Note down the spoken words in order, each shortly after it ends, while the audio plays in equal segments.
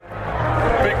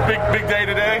big day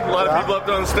today. A lot of people up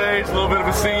on stage, a little bit of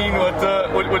a scene. What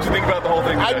you think about the whole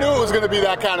thing today? I knew it was going to be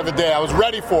that kind of a day. I was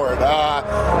ready for it.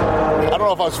 I don't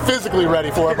know if I was physically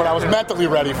ready for it, but I was mentally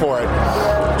ready for it.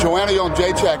 Joanna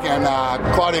Jedrzejczyk and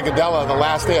Claudia Gadelha, the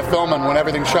last day of filming when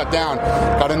everything shut down,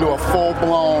 got into a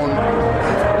full-blown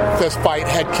fist fight,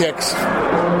 head kicks,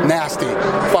 nasty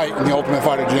fight in the Ultimate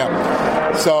Fighter gym.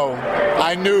 So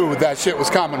I knew that shit was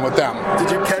coming with them.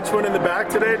 Did you catch one in the back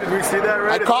today? Did we see that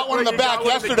right? I caught one in the back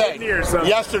yesterday.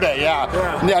 Yesterday,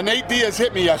 yeah. Nate Diaz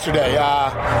hit me yesterday.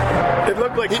 It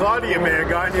looked like Claudia may have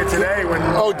gotten you today.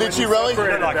 Did she really? You were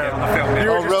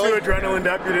just really? too adrenaline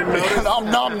up, you didn't notice? I'm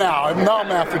numb now. I'm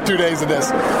numb after 2 days of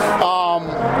this. I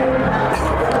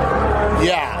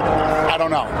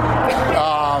don't know.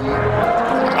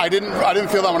 I didn't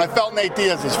feel that when I felt Nate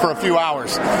Diaz's for a few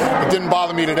hours. It didn't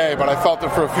bother me today, but I felt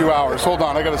it for a few hours. Hold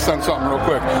on, I got to send something real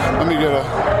quick. Let me get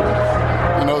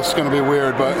I know this is going to be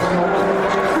weird, but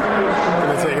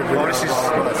this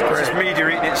is media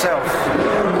eating itself.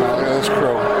 This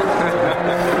crew. I'm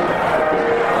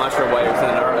not sure why you're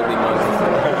sending our ugly mugs.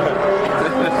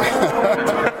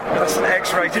 That's an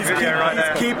X-rated video right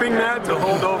there. He's keeping that to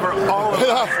hold over all of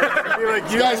us.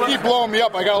 You guys keep blowing me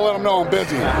up. I got to let them know I'm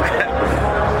busy.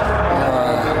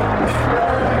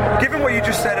 Given what you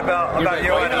just said about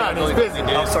Joanna, he's busy, dude.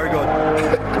 I'm sorry, go on.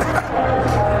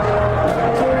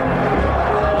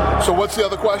 So what's the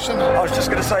other question? I was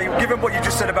just going to say, given what you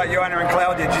just said about Joanna and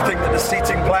Claudia, do you think that the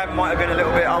seating plan might have been a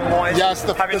little bit unwise? Yes.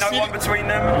 Having no one between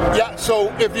them? Yeah,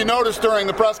 so if you noticed during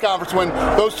the press conference when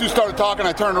those two started talking,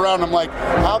 I turned around and I'm like,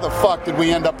 how the fuck did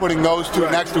we end up putting those two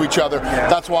next to each other? Yeah.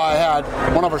 That's why I had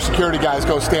one of our security guys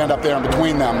go stand up there in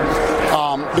between them.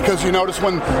 Because you notice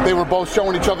when they were both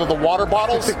showing each other the water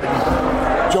bottles,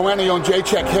 Joanna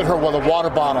Jedrzejczyk hit her with a water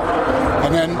bottle.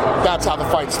 And then that's how the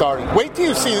fight started. Wait till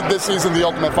you see this season The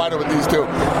Ultimate Fighter with these two.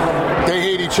 They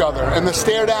hate each other. And the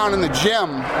stare down in the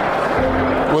gym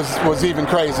was even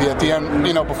crazy at the end,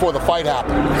 before the fight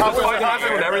happened. How was the fight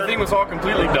happened when everything was all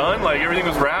completely done? Like everything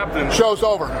was wrapped and Show's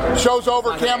over.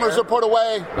 Cameras are put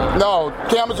away. No,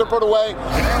 cameras are put away.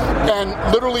 And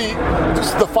literally,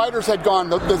 the fighters had gone.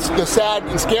 The sad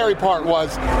and scary part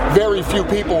was very few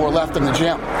people were left in the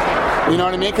gym. You know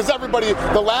what I mean? Because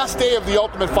the last day of The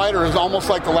Ultimate Fighter is almost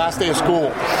like the last day of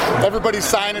school. Everybody's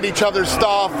signing each other's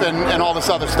stuff and all this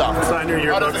other stuff. Sign your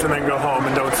yearbooks and then go home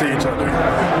and don't see each other.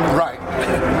 Right.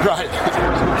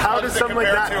 How does something like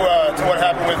that to what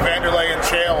happened with Vanderlei and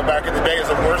Chael back in the day? Is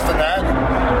it worse than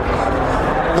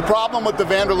that? The problem with the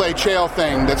Vanderlei Chael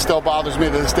thing that still bothers me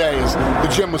to this day is the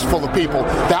gym was full of people.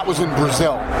 That was in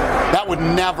Brazil. That would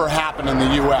never happen in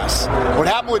the U.S. What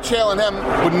happened with Chael and him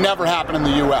would never happen in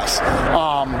the U.S.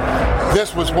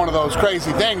 This was one of those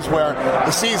crazy things where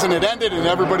the season had ended and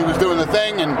everybody was doing the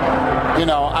thing, and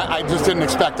I just didn't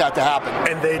expect that to happen.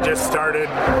 And they just started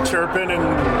chirping, and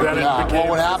then it became. Well,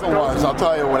 what happened was, I'll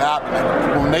tell you what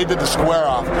happened. When they did the square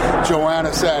off,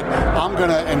 Joanna said, "I'm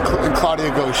gonna," and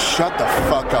Claudia goes, "Shut the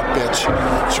fuck up,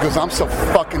 bitch." She goes, "I'm so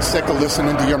fucking sick of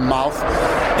listening to your mouth."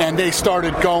 And they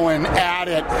started going at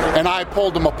it, and I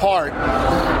pulled them apart.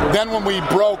 Then when we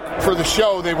broke for the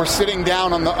show, they were sitting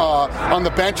down on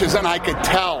the benches, and I could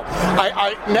tell.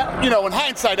 In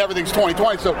hindsight, everything's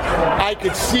 20/20, so I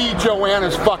could see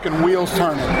Joanna's fucking wheels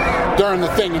turning during the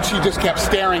thing, and she just kept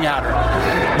staring at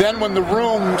her. Then when the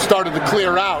room started to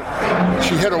clear out,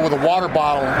 she hit her with a water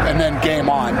bottle, and then game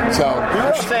on. So you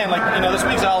were saying, this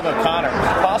week's all about Connor.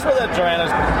 Possible that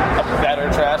Joanna's a better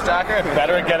trash talker,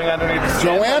 better at getting underneath the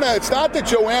skin? Joanna, it's not that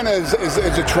Joanna is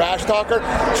a trash talker.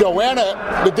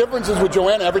 Joanna, the difference is with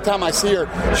Joanna, every time I see her,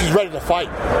 she's ready to fight.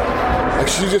 Like,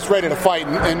 she's just ready to fight.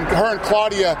 And her and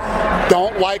Claudia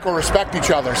don't like or respect each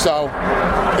other. So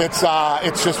it's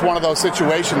just one of those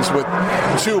situations with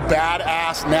two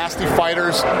badass, nasty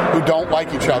fighters who don't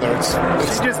like each other.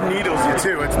 She just needles you,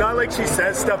 too. It's not like she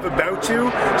says stuff about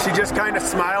you. She just kind of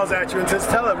smiles at you and says,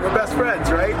 "Tell him, we're best friends,"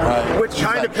 right? Which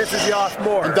kind of pisses you off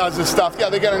more. And does this stuff. Yeah,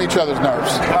 they get on each other's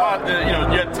nerves. How about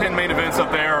you had 10 main events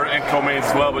up there and co-mains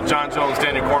as well, but John Jones,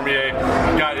 Daniel Cormier,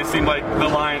 it seemed like the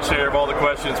lion's share of all the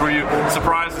questions. Were you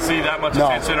surprised to see that much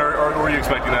attention, or were you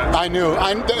expecting that? I knew.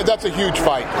 That's a huge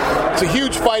fight. It's a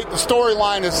huge fight. The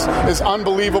storyline is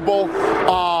unbelievable.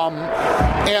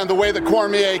 And the way that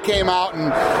Cormier came out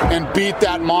and beat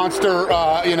that monster,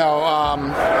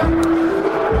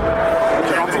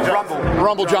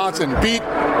 Rumble Johnson beat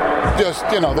just,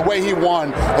 the way he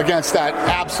won against that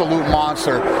absolute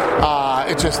monster.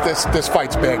 It's just this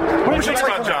fight's big. What do you think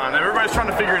about John? Everybody's trying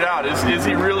to figure it out. Is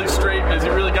he really straight? Has he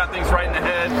really got things right in the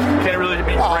head? Can he really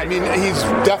be great? I mean, he's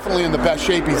definitely in the best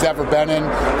shape he's ever been in,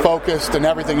 focused, and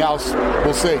everything else.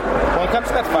 We'll see. When it comes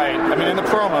to that fight, I mean, in the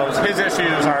promos, his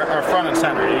issues are front and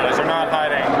center. You guys are not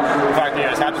hiding the fact that you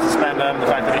guys had to suspend him, the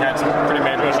fact that he had some pretty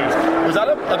major issues. Was that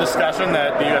a discussion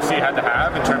that the UFC had to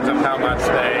have in terms of how much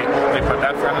they put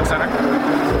that front and center?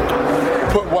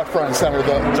 Put what front and center?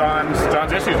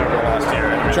 John's issues over the last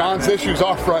year. John's issues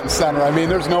are front and center. I mean,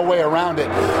 there's no way around it.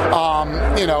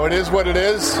 It is what it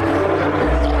is.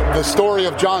 The story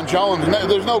of John Jones,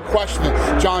 there's no question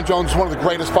that John Jones is one of the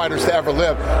greatest fighters to ever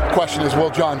live. The question is, will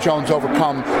John Jones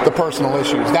overcome the personal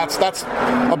issues? That's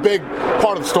a big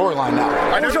part of the storyline now.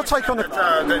 I know your take on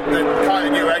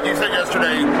you said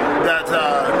yesterday that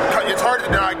it's hard to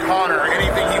deny Conor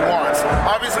anything he wants.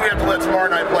 Obviously, we have to let tomorrow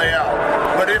night play out.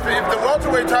 But if the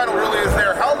welterweight title really is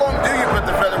there, how long do you put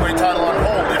the featherweight title on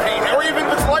hold? Or even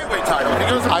if it's lightweight title?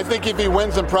 I think if he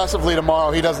wins impressively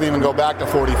tomorrow, he doesn't even go back to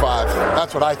 45.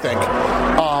 That's what I think.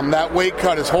 That weight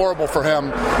cut is horrible for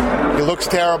him. He looks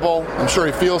terrible. I'm sure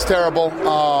he feels terrible.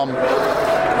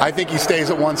 I think he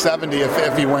stays at 170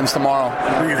 if he wins tomorrow.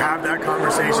 Will you have that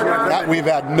conversation with him? We've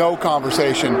had no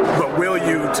conversation. But will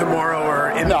you tomorrow or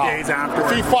in the days after?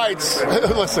 If he fights,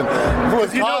 listen.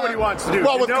 With you know what he wants to do.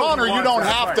 Well, with Conor, you don't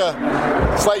have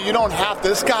to. It's like you don't have to.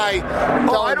 This guy.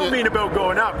 Well, I don't mean about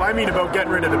going up. I mean about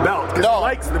getting rid of the belt because he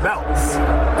likes the belts.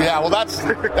 Yeah, well,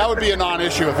 that would be a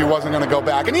non-issue if he wasn't going to go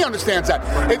back, and he understands that.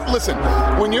 Listen,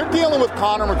 when you're dealing with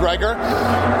Conor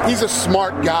McGregor, he's a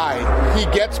smart guy. He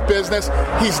gets business.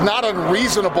 He's not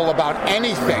unreasonable about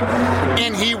anything,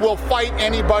 and he will fight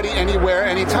anybody, anywhere,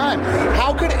 anytime.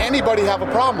 How could anybody have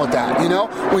a problem with that?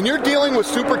 When you're dealing with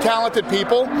super talented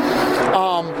people,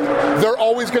 they're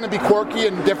always going to be quirky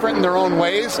and different in their own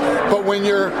ways. But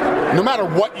no matter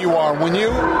what you are, when you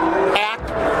act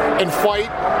and fight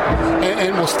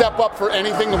and will step up for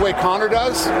anything the way Conor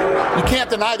does, you can't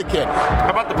deny the kid. How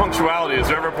about the punctuality? Is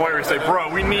there ever a point where you say,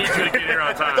 bro, we need you to get here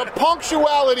on time? The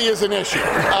punctuality is an issue.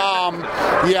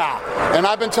 Yeah, and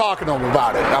I've been talking to him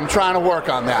about it. I'm trying to work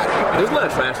on that. There's a lot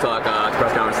of trash talk at the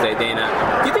press conference today, Dana.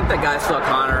 Do you think that guy saw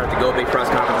Conor at the Go Big press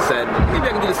conference and said, maybe I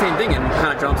can do the same thing and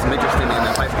kind of drum some interest in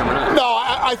that fight's coming up? No,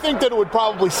 I think that it would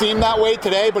probably seem that way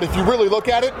today, but if you really look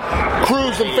at it,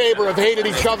 Cruz and Faber have hated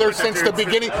each other since the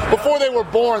beginning. Before they were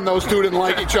born, those two didn't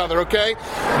like each other, okay?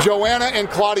 Joanna and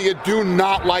Claudia do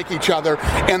not like each other,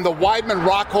 and the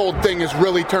Weidman-Rockhold thing has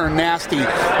really turned nasty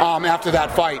after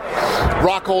that fight.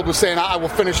 Rockhold was saying, I will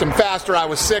finish him faster, I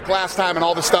was sick last time, and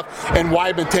all this stuff, and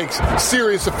Weidman takes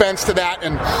serious offense to that,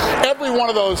 and every one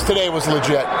of those today was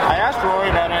legit. I asked Rory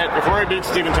about it. If Rory beats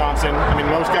Steven Thompson, I mean,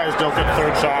 most guys don't get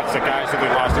third shots at guys who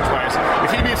they've lost to twice.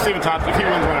 If he beats Steven Thompson, if he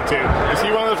wins 1 or 2, is he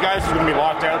one of those guys who's going to be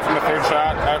locked out from the third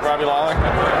shot at Robbie Lawler?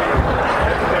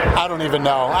 I don't even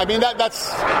know. I mean,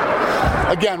 that's,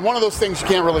 again, one of those things you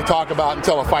can't really talk about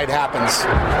until a fight happens.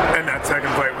 And that second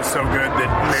fight was so good that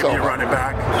maybe you run it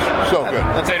back. So good.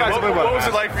 What was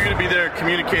it like for you to be there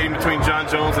communicating between John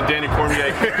Jones and Daniel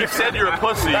Cormier? You said you're a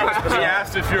pussy. He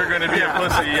asked if you were going to be a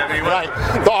pussy. I mean, right.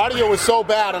 The audio was so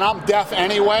bad, and I'm deaf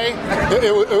anyway.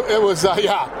 It was,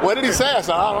 yeah. What did he say? I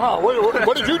said, I don't know.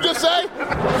 What did you just say?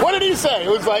 What did he say?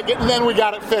 It was like, and then we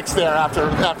got it fixed there after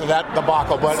that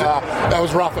debacle, but that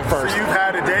was rough at first. So you've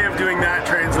had a day of doing that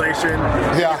translation.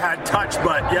 Yeah. You had Touch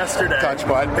Butt yesterday. Touch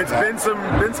Butt. It's been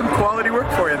some quality work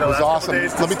for you the last awesome. couple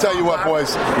days. Let me tell you what,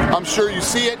 boys. I'm sure you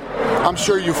see it. I'm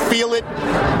sure you feel it.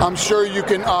 I'm sure you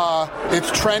can.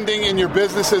 It's trending in your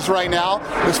businesses right now.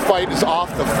 This fight is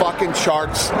off the fucking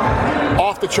charts.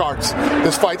 Off the charts.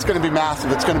 This fight's going to be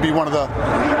massive. It's going to be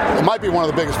it might be one of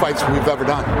the biggest fights we've ever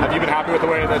done. Have you been happy with the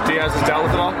way that Diaz has dealt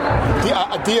with it all?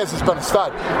 Diaz has been a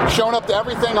stud. Shown up to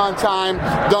everything on time,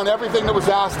 done everything that was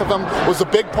asked of him, was a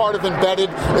big part of Embedded.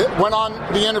 It went on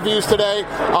the interviews today,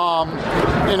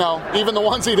 even the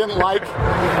ones he didn't like.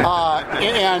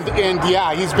 And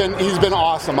yeah, he's been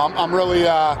awesome. I'm really,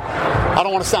 I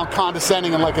don't want to sound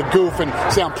condescending and like a goof and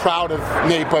say I'm proud of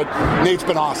Nate, but Nate's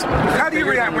been awesome. How do you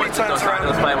react when he turns around?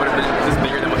 Those fight would have been just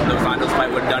bigger than what those Rondos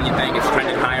fight would have done. You think it's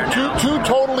trending higher now? Two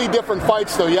totally different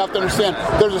fights, though. You have to understand.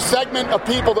 There's a segment of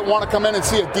people that want to come in and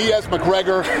see a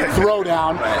Diaz-McGregor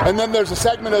throwdown, and then there's a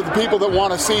segment of the people that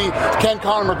want to see Ken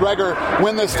Conor McGregor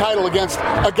win this title against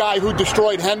a guy who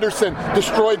destroyed Henderson,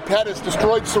 destroyed Pettis,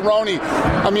 destroyed Cerrone.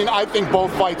 I mean, I think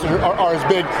both fights are as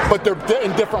big, but they're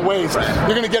in different ways. You're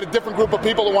going to get a different group of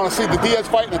people that want to see the Diaz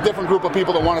fight and a different group of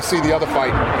people that want to see the other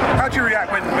fight. How'd you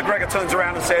react when McGregor turns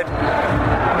around and said,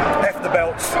 F have the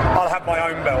belts, I'll have my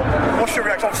own belt. What's your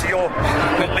reaction? Obviously, you're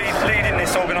leading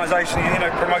this organisation,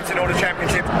 promoting all the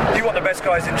championships. You want the best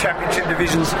guys in championship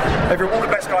divisions, all the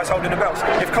best guys holding the belts.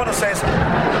 If Conor says,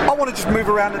 I want to just move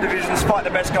around the divisions, fight the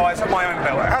best guys, have my own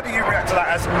belt, how do you react to that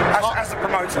as a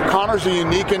promoter? Conor's a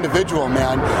unique individual,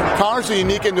 man. Conor's a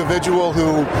unique individual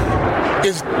who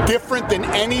is different than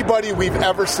anybody we've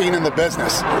ever seen in the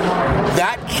business.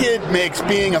 That kid makes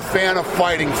being a fan of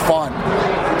fighting fun.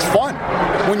 It's fun.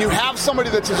 When you have somebody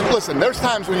that's just, listen, there's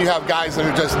times when you have guys that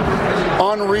are just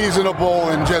unreasonable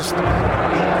and just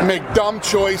make dumb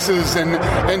choices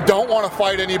and don't want to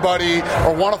fight anybody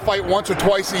or want to fight once or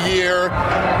twice a year.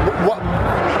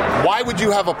 Why would you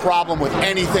have a problem with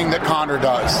anything that Conor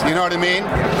does? You know what I mean?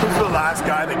 Who's the last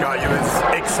guy that got you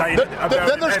as excited about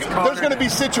then there's going to be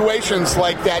situations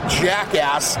like that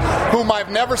jackass whom I've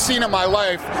never seen in my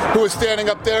life who is standing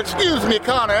up there, excuse me,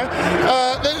 Conor,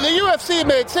 the UFC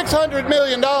made $600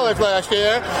 million last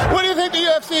year. What do you think the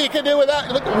UFC can do with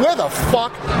that? Where the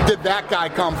fuck did that guy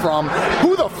come from?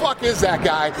 Who the fuck is that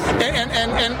guy?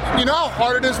 And you know how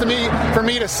hard it is for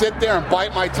me to sit there and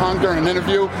bite my tongue during an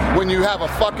interview when you have a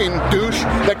fucking douche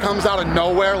that comes out of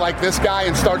nowhere like this guy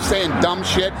and starts saying dumb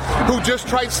shit, who just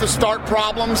tries to start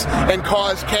problems and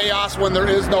cause chaos when there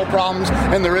is no problems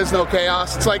and there is no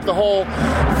chaos. It's like the whole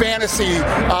fantasy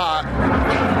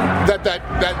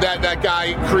that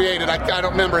guy created. I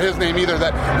don't remember his name either,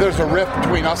 that there's a rift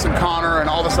between us and Conor and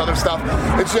all this other stuff.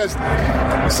 It's just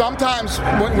sometimes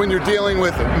when you're dealing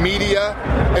with media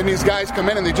and these guys come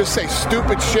in and they just say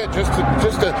stupid shit just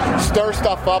to stir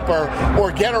stuff up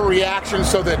or get a reaction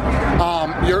so that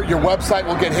your website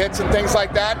will get hits and things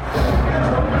like that.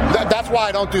 That's why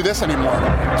I don't do this anymore.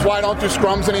 That's why I don't do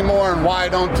scrums anymore, and why I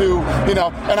don't do,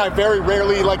 and I very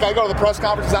rarely, like, I go to the press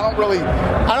conferences,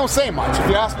 I don't say much. If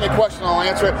you ask me a question, I'll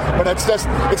answer it, but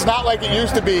it's not like it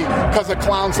used to be because of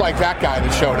clowns like that guy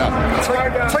that showed up.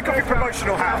 Take off your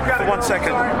promotional hat for 1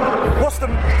 second. What's the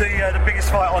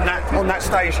biggest fight on that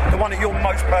stage, the one that you're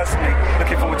most personally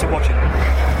looking forward to watching?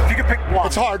 If you could pick one.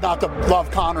 It's hard not to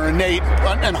love Conor and Nate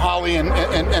and Holly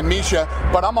and Misha,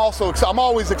 but I'm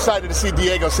always excited to see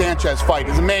Diego Sanchez fight.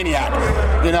 He's a maniac,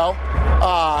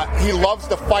 he loves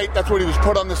to fight. That's what he was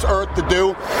put on this earth to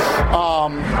do.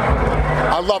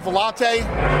 I love Vellante.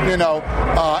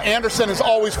 Anderson is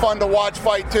always fun to watch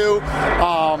fight too.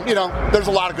 There's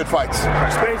a lot of good fights.